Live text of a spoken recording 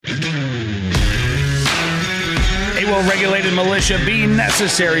will regulated militia be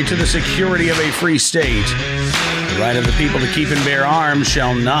necessary to the security of a free state? The right of the people to keep and bear arms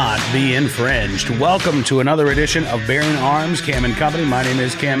shall not be infringed. Welcome to another edition of Bearing Arms, Cam & Company. My name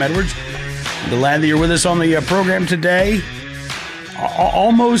is Cam Edwards. I'm glad that you're with us on the program today.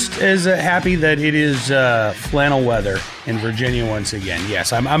 Almost as happy that it is flannel weather in Virginia once again.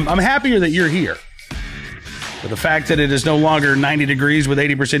 Yes, I'm happier that you're here. But the fact that it is no longer 90 degrees with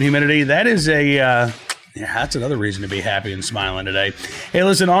 80% humidity, that is that's another reason to be happy and smiling today. Hey,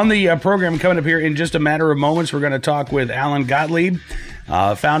 listen, on the program coming up here in just a matter of moments, we're going to talk with Alan Gottlieb,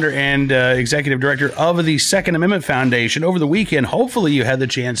 founder and executive director of the Second Amendment Foundation. Over the weekend, hopefully you had the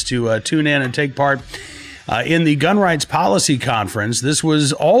chance to tune in and take part in the Gun Rights Policy Conference. This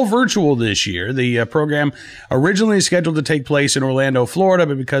was all virtual this year. The program originally scheduled to take place in Orlando, Florida,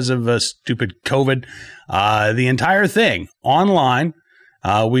 but because of stupid COVID, the entire thing online.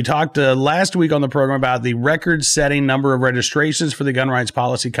 We talked last week on the program about the record-setting number of registrations for the Gun Rights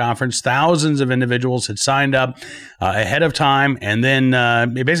Policy Conference. Thousands of individuals had signed up ahead of time, and then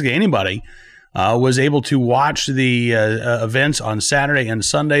basically anybody was able to watch the events on Saturday and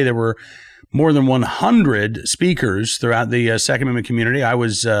Sunday. There were more than 100 speakers throughout the Second Amendment community. I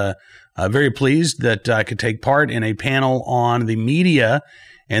was very pleased that I could take part in a panel on the media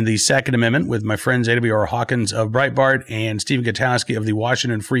and the Second Amendment with my friends A.W.R. Hawkins of Breitbart and Stephen Gutowski of the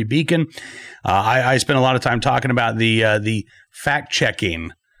Washington Free Beacon. I spent a lot of time talking about the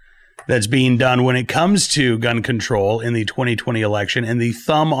fact-checking that's being done when it comes to gun control in the 2020 election and the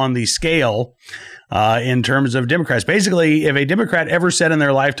thumb on the scale in terms of Democrats. Basically, if a Democrat ever said in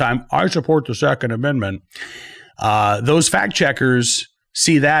their lifetime, I support the Second Amendment, those fact checkers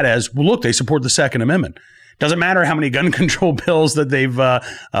see that as, well, look, they support the Second Amendment. Doesn't matter how many gun control bills that they've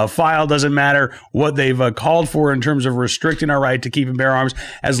filed. Doesn't matter what they've called for in terms of restricting our right to keep and bear arms.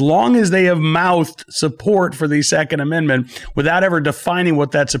 As long as they have mouthed support for the Second Amendment without ever defining what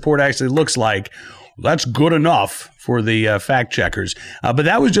that support actually looks like, that's good enough for the fact checkers. But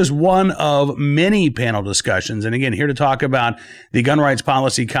that was just one of many panel discussions. And again, here to talk about the Gun Rights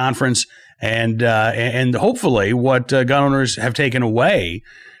Policy Conference and hopefully what gun owners have taken away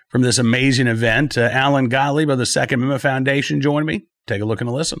from this amazing event. Alan Gottlieb of the Second Amendment Foundation joined me. Take a look and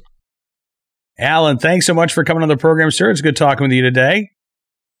a listen. Alan, thanks so much for coming on the program, sir. It's good talking with you today.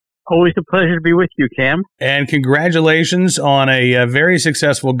 Always a pleasure to be with you, Cam. And congratulations on a very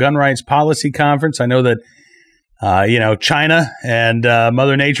successful Gun Rights Policy Conference. I know that, China and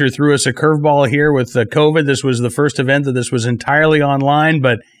Mother Nature threw us a curveball here with COVID. This was the first event that this was entirely online,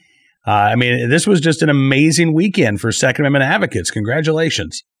 but this was just an amazing weekend for Second Amendment advocates.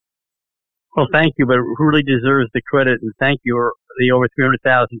 Congratulations. Well, thank you, but it really deserves the credit, and thank you for the over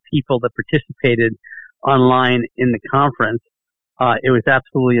 300,000 people that participated online in the conference. It was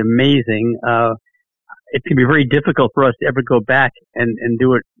absolutely amazing. It can be very difficult for us to ever go back and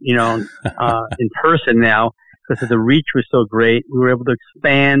do it, in person now because the reach was so great. We were able to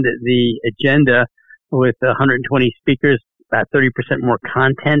expand the agenda with 120 speakers, about 30% more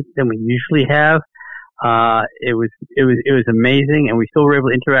content than we usually have. It was amazing, and we still were able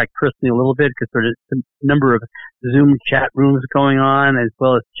to interact personally a little bit because there's a number of Zoom chat rooms going on, as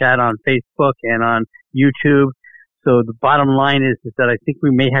well as chat on Facebook and on YouTube. So the bottom line is that I think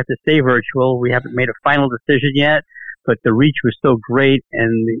we may have to stay virtual. We haven't made a final decision yet, but the reach was so great,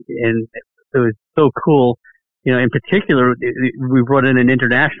 and it was so cool. In particular, we brought in an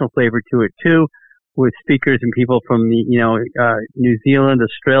international flavor to it too, with speakers and people from New Zealand,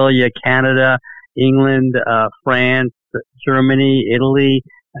 Australia, Canada, England, France, Germany, Italy.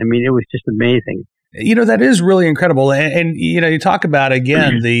 It was just amazing. That is really incredible. And you talk about,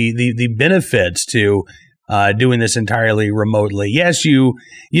 again, the benefits to doing this entirely remotely. Yes, you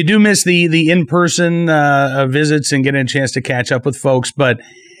do miss the in-person visits and getting a chance to catch up with folks. But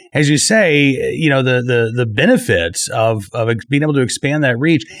as you say, the benefits of being able to expand that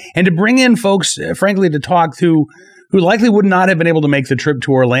reach and to bring in folks, frankly, to talk who likely would not have been able to make the trip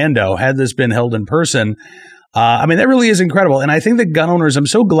to Orlando had this been held in person. That really is incredible. And I think that gun owners, I'm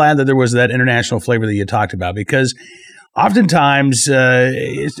so glad that there was that international flavor that you talked about, because oftentimes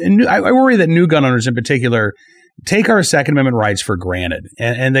I worry that new gun owners in particular take our Second Amendment rights for granted,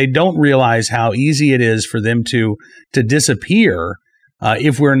 and they don't realize how easy it is for them to disappear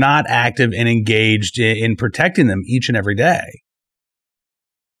if we're not active and engaged in protecting them each and every day.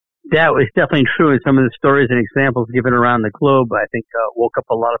 That was definitely true, and some of the stories and examples given around the globe, I think, woke up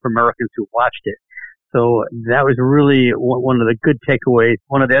a lot of Americans who watched it. So that was really one of the good takeaways.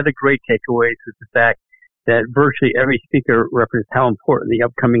 One of the other great takeaways was the fact that virtually every speaker referenced how important the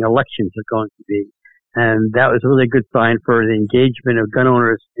upcoming elections are going to be. And that was a really good sign for the engagement of gun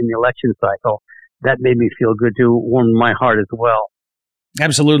owners in the election cycle. that made me feel good too, warmed my heart as well.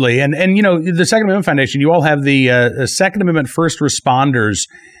 Absolutely. And the Second Amendment Foundation, you all have the Second Amendment First Responders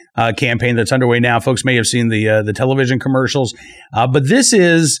campaign that's underway now. Folks may have seen the television commercials, but this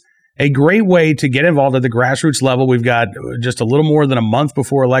is a great way to get involved at the grassroots level. We've got just a little more than a month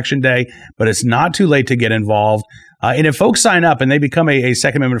before Election Day, but it's not too late to get involved. And if folks sign up and they become a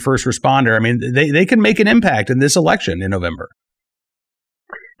Second Amendment First Responder, I mean, they can make an impact in this election in November.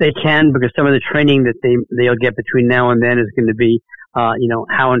 They can, because some of the training that they'll get between now and then is going to be,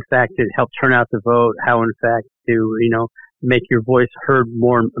 how in fact to help turn out the vote, how in fact to, make your voice heard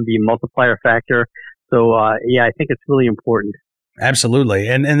more and be a multiplier factor. So, I think it's really important. Absolutely.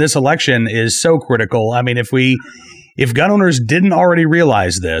 And this election is so critical. I mean, if gun owners didn't already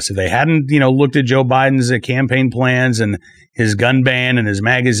realize this, if they hadn't, looked at Joe Biden's campaign plans and his gun ban and his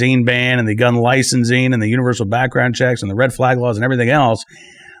magazine ban and the gun licensing and the universal background checks and the red flag laws and everything else,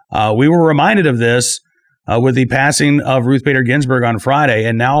 we were reminded of this with the passing of Ruth Bader Ginsburg on Friday.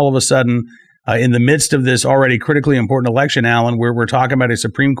 And now all of a sudden, in the midst of this already critically important election, Alan, we're talking about a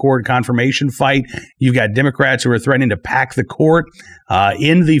Supreme Court confirmation fight. You've got Democrats who are threatening to pack the court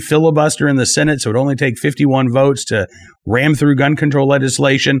in the filibuster in the Senate. So it would only take 51 votes to ram through gun control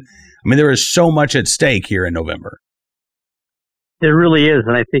legislation. I mean, there is so much at stake here in November. There really is.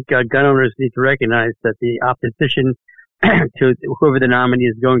 And I think gun owners need to recognize that the opposition to whoever the nominee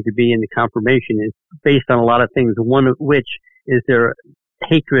is going to be in the confirmation is based on a lot of things, one of which is their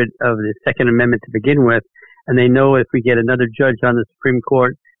hatred of the Second Amendment to begin with. And they know if we get another judge on the Supreme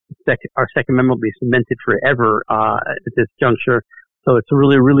Court, our Second Amendment will be cemented forever at this juncture. So it's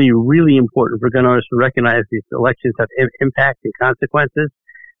really, really, really important for gun owners to recognize these elections have impact and consequences.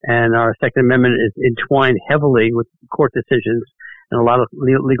 And our Second Amendment is entwined heavily with court decisions and a lot of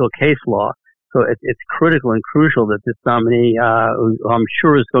legal case law. So it's critical and crucial that this nominee, who I'm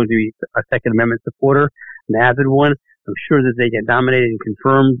sure is going to be a Second Amendment supporter, an avid one, I'm sure that they get nominated and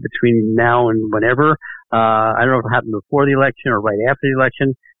confirmed between now and whenever. I don't know if it happened before the election or right after the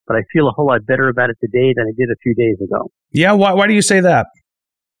election, but I feel a whole lot better about it today than I did a few days ago. Yeah, why do you say that?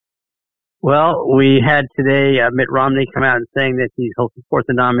 Well, we had today Mitt Romney come out and saying that he'll support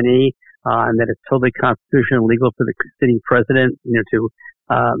the nominee and that it's totally constitutional and legal for the sitting president, to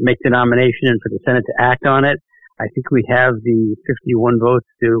make the nomination and for the Senate to act on it. I think we have the 51 votes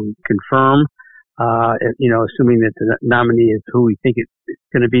to confirm. Assuming that the nominee is who we think it's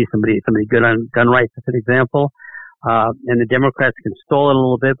going to be, somebody good on gun rights, as an example. And the Democrats can stall it a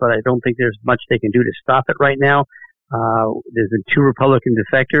little bit, but I don't think there's much they can do to stop it right now. There's been 2 Republican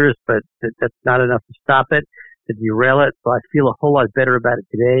defectors, but that's not enough to stop it, to derail it. So I feel a whole lot better about it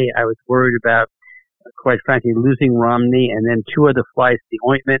today. I was worried about, quite frankly, losing Romney and then 2 other flies to the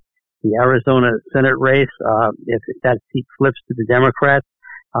ointment, the Arizona Senate race. If that seat flips to the Democrats,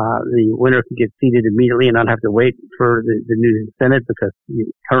 the winner can get seated immediately and not have to wait for the new Senate because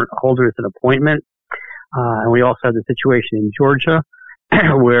the current holder is an appointment. And we also have the situation in Georgia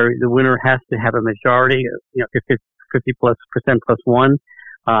where the winner has to have a majority, 50% plus one,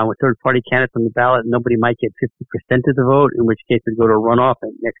 with third party candidates on the ballot. Nobody might get 50% of the vote, in which case it'd go to a runoff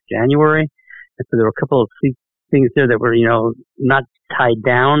next January. And so there were a couple of things there that were, not tied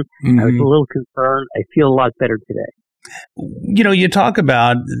down. Mm-hmm. I was a little concerned. I feel a lot better today. You talk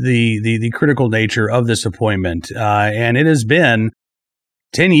about the critical nature of this appointment, and it has been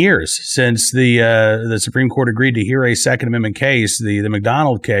 10 years since the Supreme Court agreed to hear a Second Amendment case, the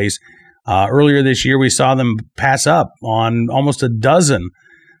McDonald case. Earlier this year, we saw them pass up on almost a dozen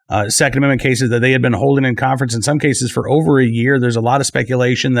Second Amendment cases that they had been holding in conference, in some cases for over a year. There's a lot of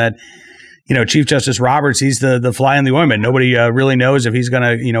speculation that Chief Justice Roberts, he's the fly in the ointment. Nobody really knows if he's going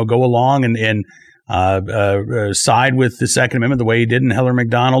to go along and side with the Second Amendment the way he did in Heller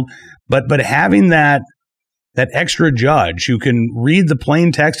McDonald. But having that extra judge who can read the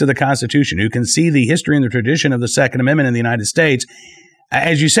plain text of the Constitution, who can see the history and the tradition of the Second Amendment in the United States,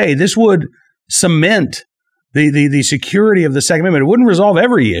 as you say, this would cement the security of the Second Amendment. It wouldn't resolve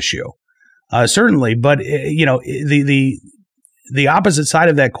every issue, certainly, but the opposite side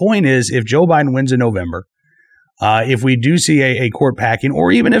of that coin is if Joe Biden wins in November, if we do see a court packing,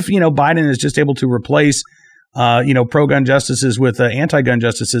 or even if, Biden is just able to replace, pro-gun justices with anti-gun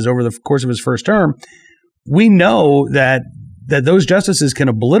justices over the course of his first term, we know that those justices can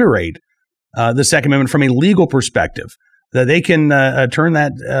obliterate the Second Amendment from a legal perspective, that they can turn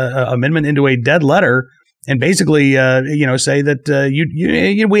that amendment into a dead letter and basically, say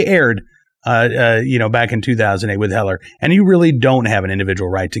that we erred, back in 2008 with Heller, and you really don't have an individual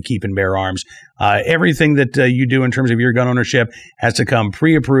right to keep and bear arms. Everything that you do in terms of your gun ownership has to come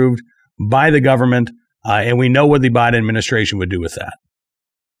pre-approved by the government, and we know what the Biden administration would do with that.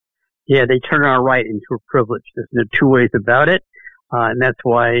 Yeah, they turn our right into a privilege. There's no two ways about it. And that's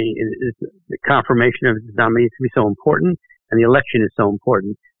why the confirmation of his nominee is to be so important, and the election is so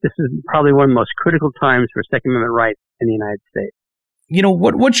important. This is probably one of the most critical times for Second Amendment rights in the United States. You know,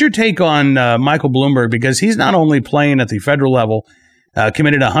 what's your take on Michael Bloomberg? Because he's not only playing at the federal level,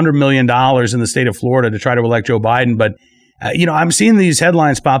 committed $100 million in the state of Florida to try to elect Joe Biden, but I'm seeing these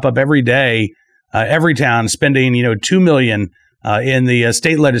headlines pop up every day. Every town spending, $2 million in the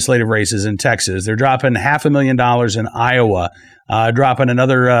state legislative races in Texas. They're dropping $500,000 in Iowa, dropping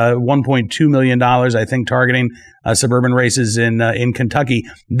another $1.2 million, I think, targeting suburban races in Kentucky.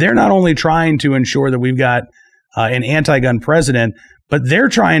 They're not only trying to ensure that we've got an anti-gun president, but they're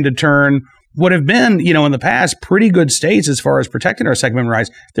trying to turn what have been, in the past, pretty good states as far as protecting our Second Amendment rights.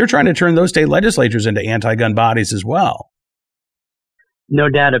 They're trying to turn those state legislatures into anti-gun bodies as well. No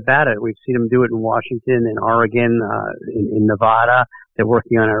doubt about it. We've seen them do it in Washington, in Oregon, in Nevada. They're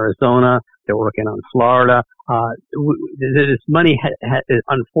working on Arizona. They're working on Florida. This money,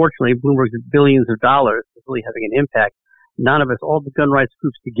 unfortunately, Bloomberg's billions of dollars is really having an impact. None of us, all the gun rights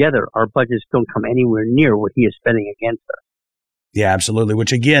groups together, our budgets don't come anywhere near what he is spending against us. Yeah, absolutely.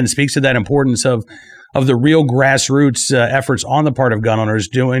 Which again speaks to that importance of the real grassroots efforts on the part of gun owners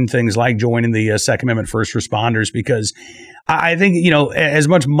doing things like joining the Second Amendment first responders. Because I think, as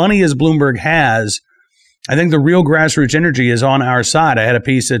much money as Bloomberg has, I think the real grassroots energy is on our side. I had a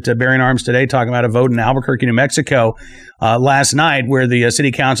piece at Bearing Arms today talking about a vote in Albuquerque, New Mexico last night where the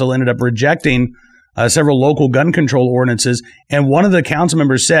city council ended up rejecting several local gun control ordinances. And one of the council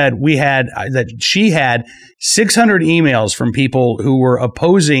members said she had 600 emails from people who were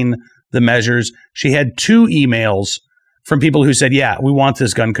opposing the measures. She had 2 emails from people who said, yeah, we want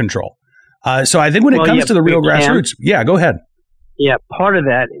this gun control. So I think when it comes to the real grassroots, go ahead. Yeah, part of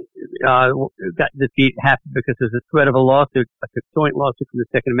that got defeat happened because there's a threat of a lawsuit, a joint lawsuit from the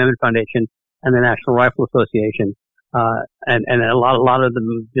Second Amendment Foundation and the National Rifle Association. And a lot of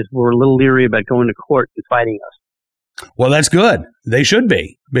them just were a little leery about going to court and fighting us. Well, that's good. They should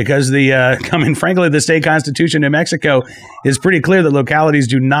be, because frankly, the state constitution in New Mexico is pretty clear that localities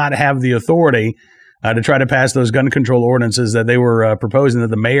do not have the authority to try to pass those gun control ordinances that they were proposing that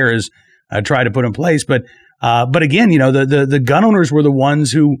the mayors try to put in place. But again, the gun owners were the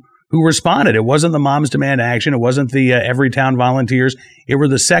ones who responded. It wasn't the Moms Demand Action. It wasn't the Everytown volunteers. It were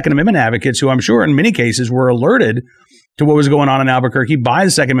the Second Amendment advocates who I'm sure in many cases were alerted to what was going on in Albuquerque by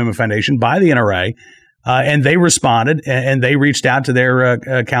the Second Amendment Foundation, by the NRA, and they responded and they reached out to their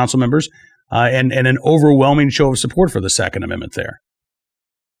council members and an overwhelming show of support for the Second Amendment there.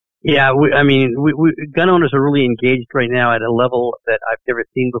 Yeah, gun owners are really engaged right now at a level that I've never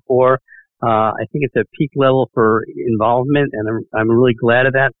seen before. I think it's a peak level for involvement, and I'm really glad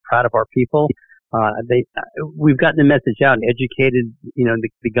of that. Proud of our people. We've gotten the message out and educated,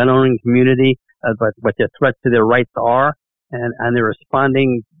 the gun owning community about what the threats to their rights are, and they're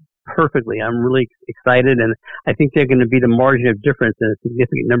responding perfectly. I'm really excited, and I think they're going to be the margin of difference in a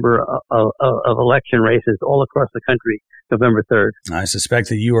significant number of election races all across the country, November 3rd. I suspect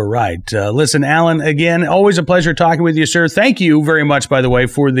that you are right. Listen, Alan, again, always a pleasure talking with you, sir. Thank you very much, by the way,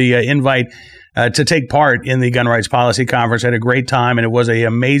 for the invite to take part in the Gun Rights Policy Conference. I had a great time, and it was an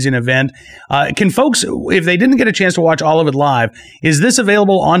amazing event. Can folks, if they didn't get a chance to watch all of it live, is this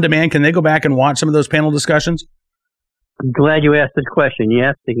available on demand? Can they go back and watch some of those panel discussions? I'm glad you asked this question.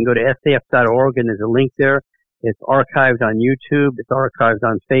 Yes, they can go to SAF.org, and there's a link there. It's archived on YouTube. It's archived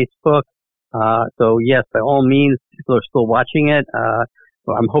on Facebook. So yes, by all means, people are still watching it.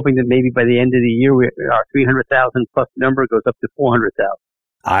 So I'm hoping that maybe by the end of the year, our 300,000 plus number goes up to 400,000.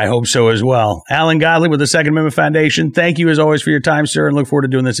 I hope so as well. Alan Godley with the Second Amendment Foundation. Thank you as always for your time, sir, and look forward to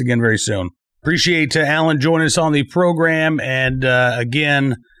doing this again very soon. Appreciate Alan joining us on the program. And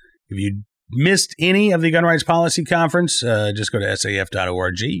again, if you missed any of the Gun Rights Policy Conference, just go to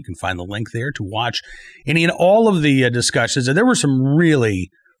saf.org. You can find the link there to watch any and all of the discussions. And there were some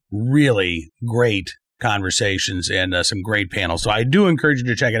really, really great conversations and some great panels. So I do encourage you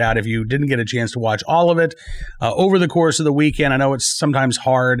to check it out if you didn't get a chance to watch all of it over the course of the weekend. I know it's sometimes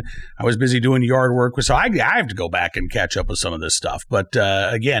hard. I was busy doing yard work, so I have to go back and catch up with some of this stuff. But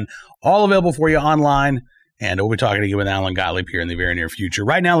again, all available for you online. And we'll be talking to you with Alan Gottlieb here in the very near future.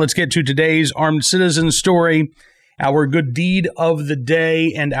 Right now, let's get to today's Armed Citizen story, our good deed of the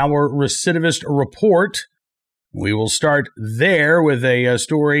day, and our recidivist report. We will start there with a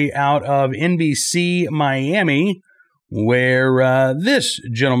story out of NBC Miami, where this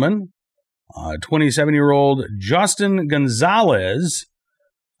gentleman, 27-year-old Justin Gonzalez,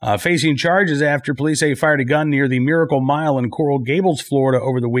 facing charges after police say he fired a gun near the Miracle Mile in Coral Gables, Florida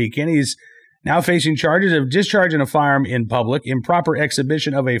over the weekend. He's now facing charges of discharging a firearm in public, improper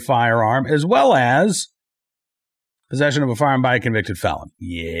exhibition of a firearm, as well as possession of a firearm by a convicted felon.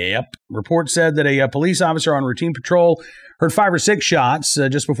 Yep. Report said that a police officer on routine patrol heard 5 or 6 shots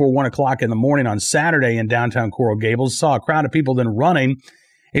just before 1 o'clock in the morning on Saturday in downtown Coral Gables. Saw a crowd of people then running.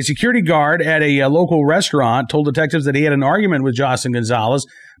 A security guard at a local restaurant told detectives that he had an argument with Jocelyn Gonzalez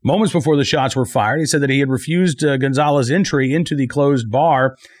moments before the shots were fired. He said that he had refused Gonzalez's entry into the closed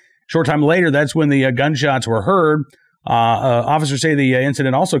bar. Short time later, that's when the gunshots were heard. Officers say the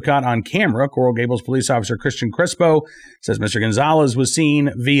incident also caught on camera. Coral Gables police officer Christian Crespo says Mr. Gonzalez was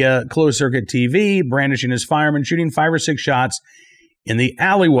seen via closed-circuit TV, brandishing his firearm and shooting 5 or 6 shots in the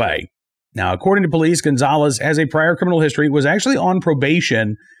alleyway. Now, according to police, Gonzalez has a prior criminal history, was actually on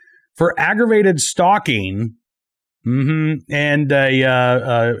probation for aggravated stalking and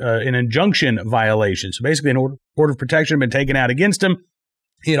an injunction violation. So basically, an order of protection had been taken out against him.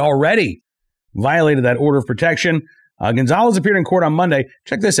 He had already violated that order of protection. Gonzalez appeared in court on Monday.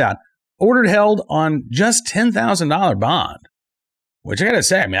 Check this out. Ordered held on just $10,000 bond, which I got to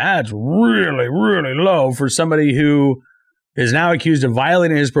say, I mean, that's really, really low for somebody who is now accused of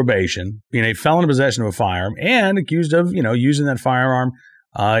violating his probation, being a felon in possession of a firearm, and accused of, using that firearm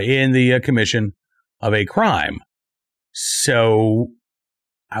in the commission of a crime. So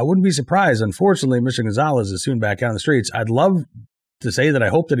I wouldn't be surprised. Unfortunately, Mr. Gonzalez is soon back out on the streets. I'd love to say that I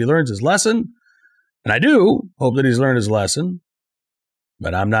hope that he learns his lesson. And I do hope that he's learned his lesson,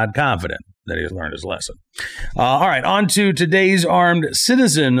 but I'm not confident that he's learned his lesson. All right, on to today's armed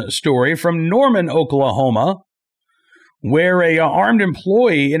citizen story from Norman, Oklahoma, where a armed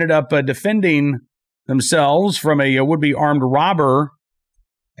employee ended up defending themselves from a would-be armed robber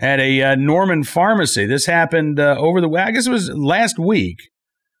at a Norman pharmacy. This happened I guess it was last week.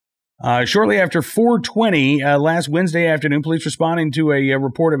 Shortly after 4:20 last Wednesday afternoon, police responding to a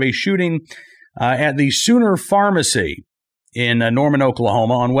report of a shooting at the Sooner Pharmacy in Norman,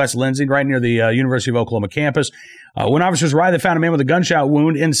 Oklahoma, on West Lindsay, right near the University of Oklahoma campus. When officers arrived, they found a man with a gunshot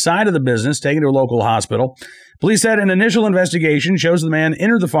wound inside of the business, taken to a local hospital. Police said an initial investigation shows the man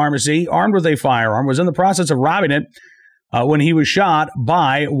entered the pharmacy armed with a firearm, was in the process of robbing it when he was shot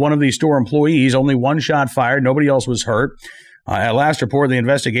by one of the store employees. Only one shot fired. Nobody else was hurt. At last report, the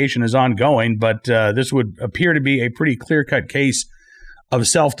investigation is ongoing, but this would appear to be a pretty clear-cut case of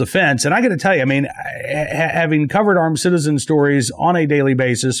self-defense. And I got to tell you, I mean, having covered armed citizen stories on a daily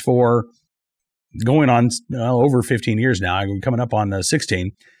basis for going on over 15 years now, I'm coming up on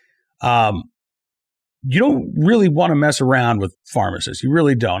 16, you don't really want to mess around with pharmacists. You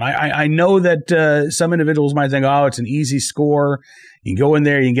really don't. I know that some individuals might think, oh, it's an easy score. You can go in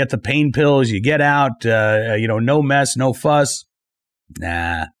there, you can get the pain pills, you get out, no mess, no fuss.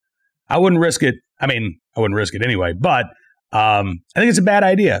 Nah, I wouldn't risk it. I mean, I wouldn't risk it anyway, but I think it's a bad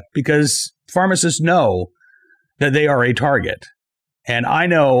idea because pharmacists know that they are a target. And I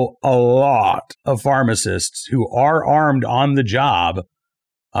know a lot of pharmacists who are armed on the job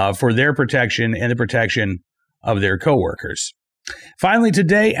for their protection and the protection of their coworkers. Finally,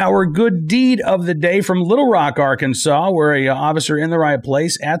 today, our good deed of the day from Little Rock, Arkansas, where an officer in the right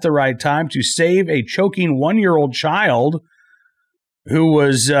place at the right time to save a choking 1-year-old child who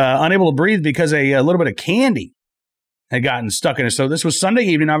was unable to breathe because a little bit of candy had gotten stuck in his throat. This was Sunday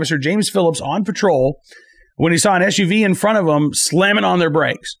evening. Officer James Phillips on patrol when he saw an SUV in front of him slamming on their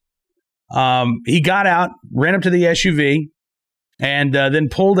brakes. He got out, ran up to the SUV, and then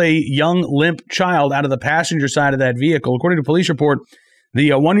pulled a young limp child out of the passenger side of that vehicle. According to a police report,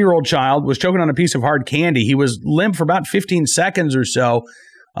 the 1-year-old child was choking on a piece of hard candy. He was limp for about 15 seconds or so,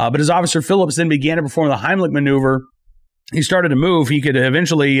 but as Officer Phillips then began to perform the Heimlich maneuver, he started to move. He could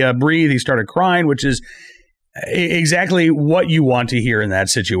eventually breathe. He started crying, which is exactly what you want to hear in that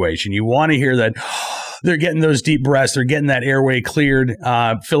situation. You want to hear that they're getting those deep breaths. They're getting that airway cleared.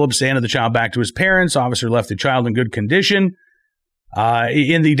 Phillips handed the child back to his parents. Officer left the child in good condition.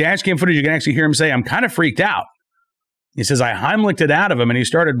 In the dash cam footage, you can actually hear him say, "I'm kind of freaked out." He says, "I Heimlicked it out of him and he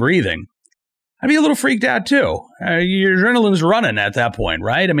started breathing." I'd be a little freaked out too. Your adrenaline's running at that point,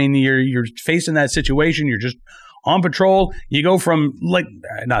 right? I mean, you're facing that situation. You're just on patrol. You go from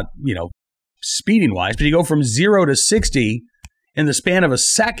not speeding wise, but you go from 0 to 60 in the span of a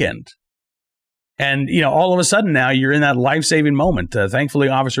second. And, all of a sudden now you're in that life-saving moment. Thankfully,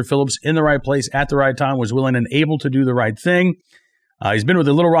 Officer Phillips in the right place at the right time, was willing and able to do the right thing. He's been with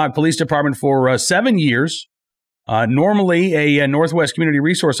the Little Rock Police Department for 7 years. Normally a Northwest Community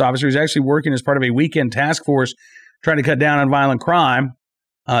Resource Officer. He's actually working as part of a weekend task force trying to cut down on violent crime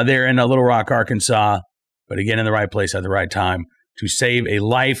there in Little Rock, Arkansas. But again, in the right place at the right time to save a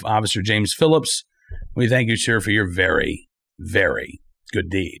life. Officer James Phillips, we thank you, sir, for your very, very good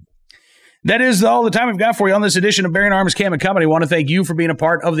deed. That is all the time we've got for you on this edition of Bearing Arms Cam & Company. I want to thank you for being a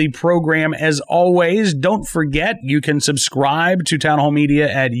part of the program as always. Don't forget, you can subscribe to Town Hall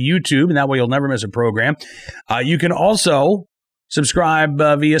Media at YouTube, and that way you'll never miss a program. You can also subscribe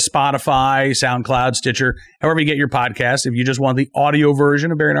via Spotify, SoundCloud, Stitcher, however you get your podcast. If you just want the audio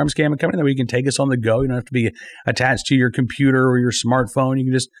version of Bearing Arms Cam & Company, that way you can take us on the go. You don't have to be attached to your computer or your smartphone. You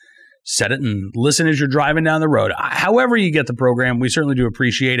can just set it and listen as you're driving down the road. However you get the program, we certainly do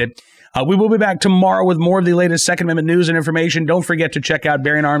appreciate it. We will be back tomorrow with more of the latest Second Amendment news and information. Don't forget to check out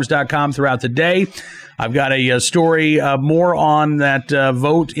BearingArms.com throughout the day. I've got a story more on that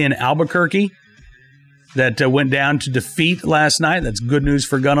vote in Albuquerque that went down to defeat last night. That's good news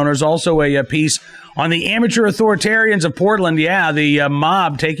for gun owners. Also a piece on the amateur authoritarians of Portland. Yeah, the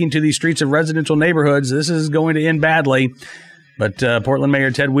mob taking to the streets of residential neighborhoods. This is going to end badly. But Portland Mayor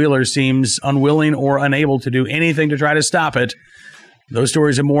Ted Wheeler seems unwilling or unable to do anything to try to stop it. Those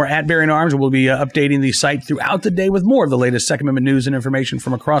stories and more at Bearing Arms. We'll be updating the site throughout the day with more of the latest Second Amendment news and information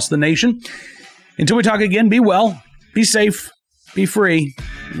from across the nation. Until we talk again, be well, be safe, be free.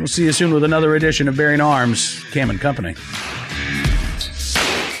 We'll see you soon with another edition of Bearing Arms Cam & Company.